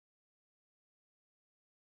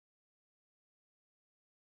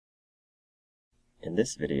In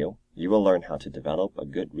this video, you will learn how to develop a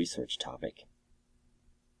good research topic.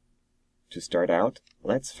 To start out,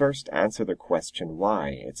 let's first answer the question why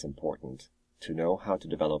it's important to know how to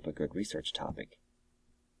develop a good research topic.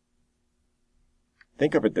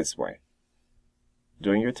 Think of it this way.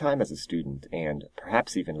 During your time as a student, and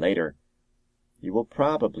perhaps even later, you will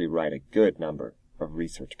probably write a good number of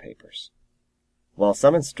research papers. While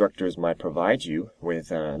some instructors might provide you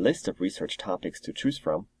with a list of research topics to choose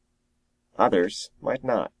from, others might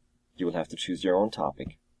not. You will have to choose your own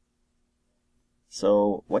topic.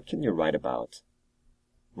 So, what can you write about?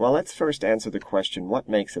 Well, let's first answer the question, what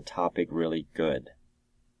makes a topic really good?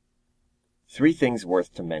 3 things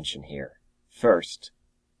worth to mention here. First,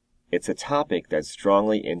 it's a topic that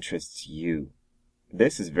strongly interests you.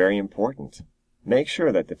 This is very important. Make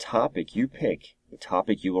sure that the topic you pick, the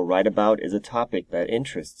topic you will write about, is a topic that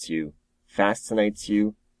interests you, fascinates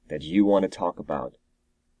you, that you want to talk about.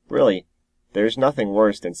 Really, there's nothing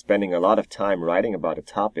worse than spending a lot of time writing about a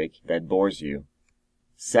topic that bores you.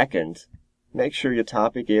 Second, make sure your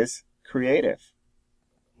topic is creative.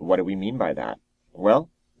 What do we mean by that? Well,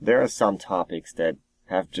 there are some topics that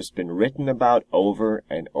have just been written about over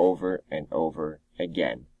and over and over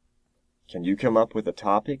again. Can you come up with a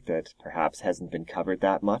topic that perhaps hasn't been covered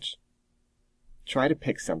that much? Try to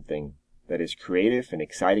pick something that is creative and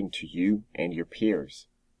exciting to you and your peers.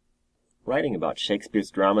 Writing about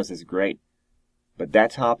Shakespeare's dramas is great, but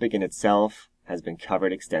that topic in itself has been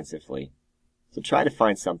covered extensively. So try to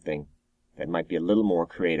find something that might be a little more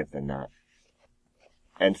creative than that.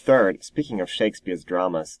 And third, speaking of Shakespeare's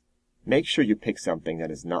dramas, make sure you pick something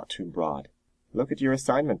that is not too broad. Look at your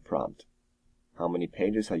assignment prompt. How many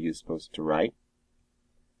pages are you supposed to write?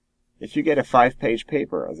 If you get a 5-page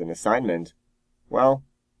paper as an assignment, well,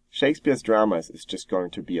 Shakespeare's dramas is just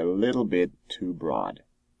going to be a little bit too broad.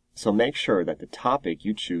 So make sure that the topic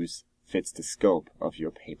you choose fits the scope of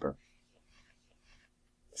your paper.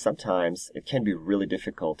 Sometimes it can be really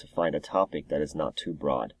difficult to find a topic that is not too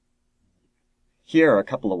broad. Here are a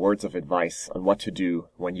couple of words of advice on what to do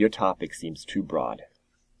when your topic seems too broad.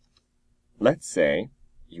 Let's say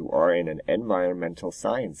you are in an environmental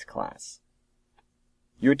science class.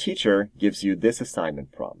 Your teacher gives you this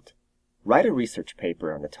assignment prompt. Write a research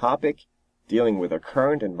paper on a topic dealing with a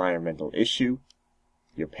current environmental issue.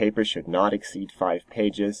 Your paper should not exceed 5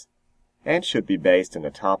 pages and should be based on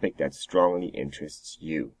a topic that strongly interests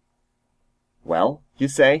you. Well, you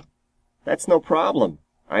say, that's no problem.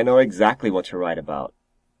 I know exactly what to write about.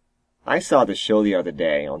 I saw the show the other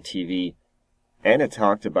day on TV, and it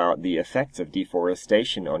talked about the effects of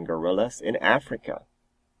deforestation on gorillas in Africa.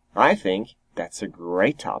 I think that's a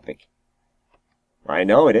great topic. I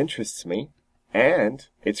know it interests me, and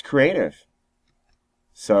it's creative.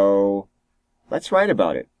 So, let's write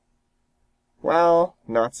about it. Well,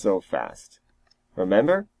 not so fast.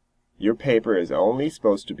 Remember, your paper is only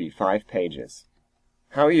supposed to be 5 pages.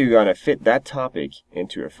 How are you going to fit that topic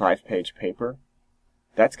into a 5-page paper?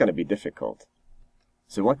 That's going to be difficult.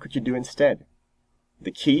 So what could you do instead?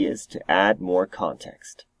 The key is to add more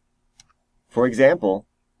context. For example,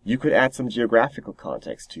 you could add some geographical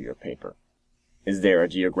context to your paper. Is there a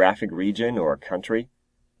geographic region or country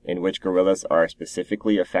in which gorillas are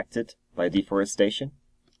specifically affected by deforestation?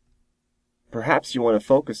 Perhaps you want to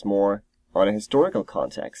focus more on a historical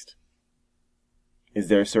context. Is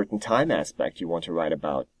there a certain time aspect you want to write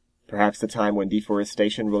about? Perhaps the time when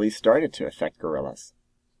deforestation really started to affect gorillas.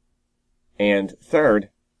 And third,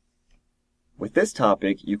 with this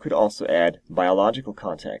topic, you could also add biological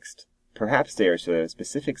context. Perhaps there's a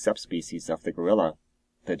specific subspecies of the gorilla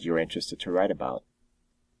that you're interested to write about.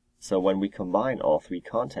 So when we combine all 3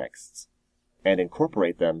 contexts and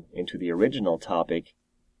incorporate them into the original topic,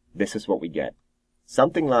 this is what we get.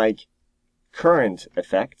 Something like current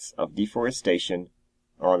effects of deforestation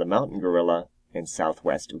on the mountain gorilla in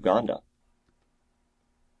southwest Uganda.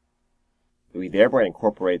 We thereby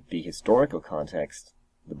incorporate the historical context,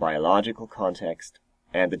 the biological context,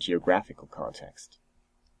 and the geographical context.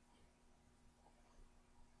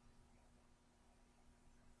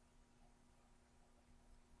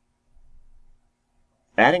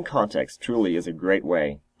 Adding context truly is a great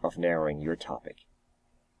way of narrowing your topic.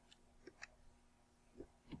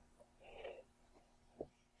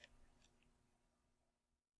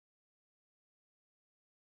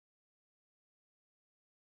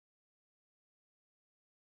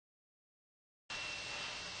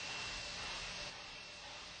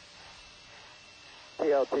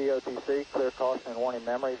 TLT OTC, clear caution and warning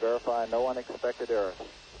memory, verify no unexpected errors.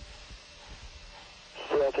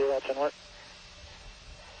 TLT, that's in work.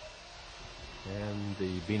 And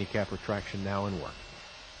the beanie cap retraction now in work.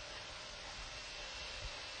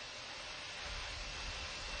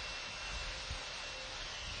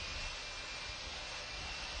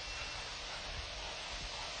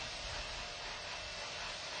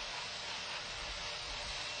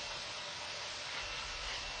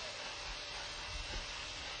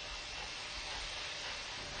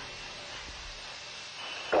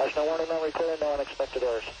 and warning memory clear, no unexpected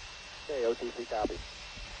errors. Okay, OTC copy.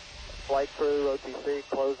 Flight crew, OTC,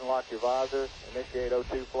 close and lock your visors, initiate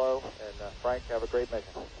O2 flow, and Frank, have a great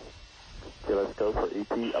mission. Okay, let's go for EP,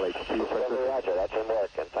 LH2. Roger, that's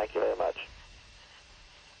American. Thank you very much.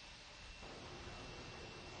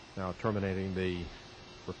 Now terminating the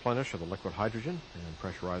replenish of the liquid hydrogen and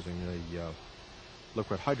pressurizing the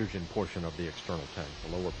liquid hydrogen portion of the external tank,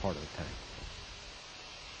 the lower part of the tank.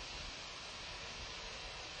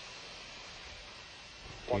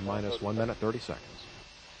 T-minus 1 minute, 30 seconds.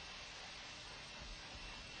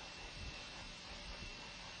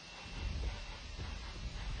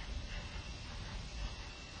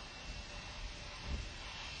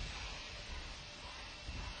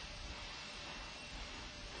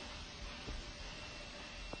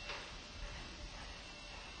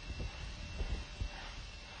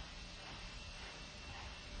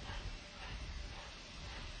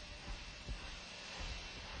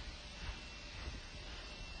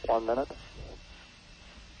 One minute.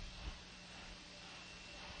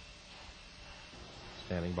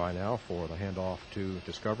 Standing by now for the handoff to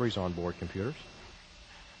Discovery's onboard computers.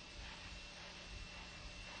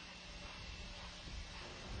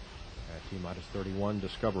 At T-minus 31,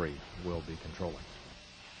 Discovery will be controlling.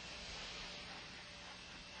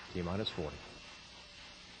 T-minus 40.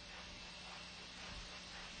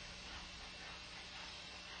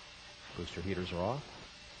 Booster heaters are off.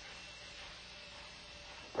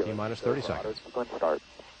 T-minus 30 seconds. Start.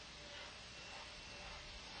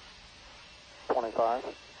 25.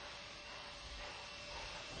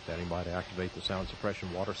 Standing by to activate the sound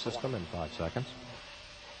suppression water system in 5 seconds.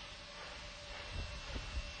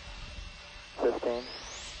 15.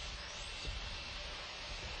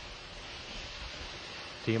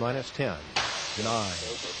 T-minus 10, 9,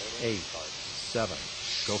 8, 7.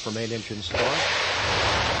 Go for main engine start.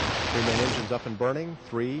 3 main engines up and burning.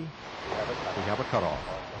 3. We have a cutoff.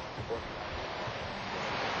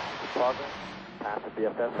 Progress. Pass the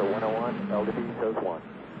BFS for 101. LDB shows 1.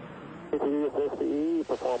 CTD assist to E.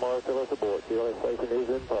 Perform our service aboard. CLA station is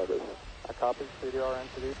in progress. I copy. CDR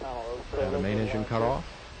NTD panel 06. And the main engine cutoff.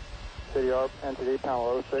 CDR NTD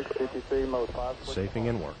panel 06. CTC mode 5. Safing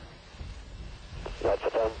in work. That's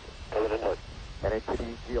done. Put it in work.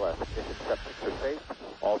 NHTD GLS. Ignition septic for safe.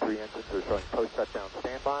 All 3 engines are showing post-shutdown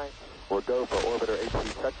standby. We'll go for orbiter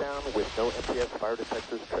HC shutdown with no MPS fire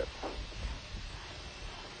detectors tripped.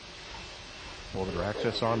 Orbiter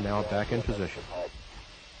access arm now back in position.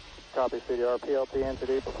 Copy CDR PLT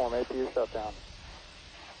NTD. Perform APU shutdown.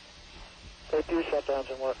 APU shutdowns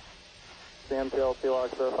in work. CMPL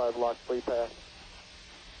CLOX verified lock fleet path.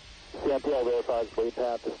 CMPL verified fleet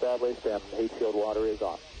path established and heat shield water is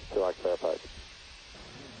on. CLOX verified.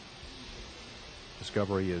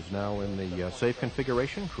 Discovery is now in the safe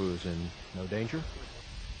configuration. Crew is in no danger.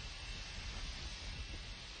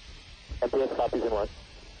 MPS copies in work.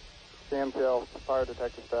 CMPL fire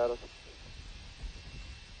detector status.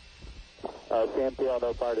 CMPL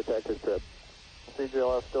no fire detectors trip.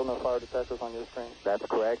 CGLF still no fire detectors on your screen. That's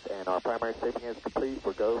correct, and our primary safety is complete.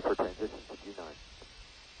 We'll go for transition to G9.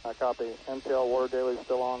 I copy. MPL water daily is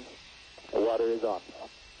still on. The water is on.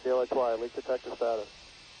 CLHY leak detector status.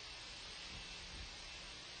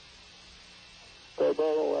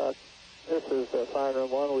 Bo, this is Fire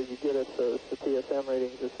Room 1. Will you get us the TSM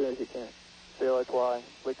readings as soon as you can? CLHY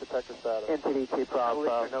leak detector status. NTD Prop.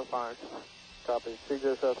 No fires. Copy.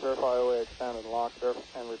 CGSS verify OA extended lock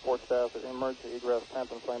and report status at emergency egress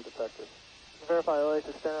temp and flame detectors. Verify OA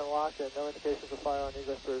extended lock and no indications of fire on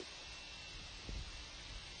egress route.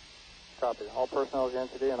 Copy. All personnel at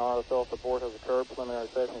NTD and RSL support has occurred. Preliminary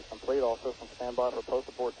safety is complete. All systems stand by for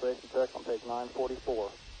post-abort safety checks on page 944.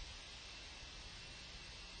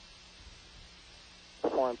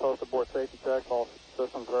 Performing post-abort safety checks. All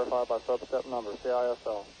systems verified by sub-step number.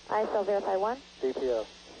 CISL. ISL verify 1. DPS.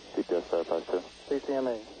 DPS verifies 2.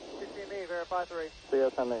 CCME. CCME verify 3.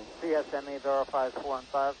 CSME. CSME verifies 4 and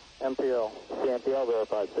 5. MPL. CMPL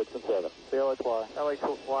verifies 6 and 7. CLHY.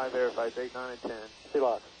 LHY verifies 8, 9, and 10.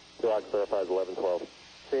 CLOX. CLOX verifies 11, 12.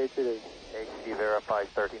 CHED. HC verifies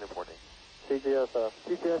 13 and 14. CGSF.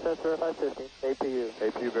 GCSS verifies 15. APU.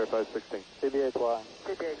 APU verifies 16. CBHY.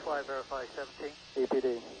 CBHY verifies 17.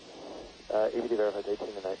 EPD. EPD verifies 18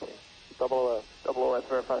 and 19. OOS. OOS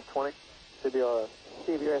verifies 20. CBRS.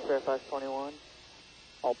 CBRS verifies 21.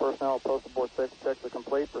 All personnel post-abort safety checks are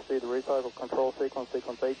complete. Proceed to recycle control sequence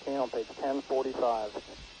 18 on page 1045.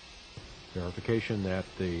 Verification that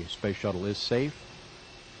the space shuttle is safe.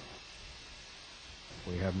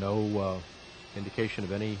 We have no indication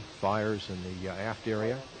of any fires in the aft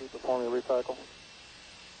area. Performing recycle.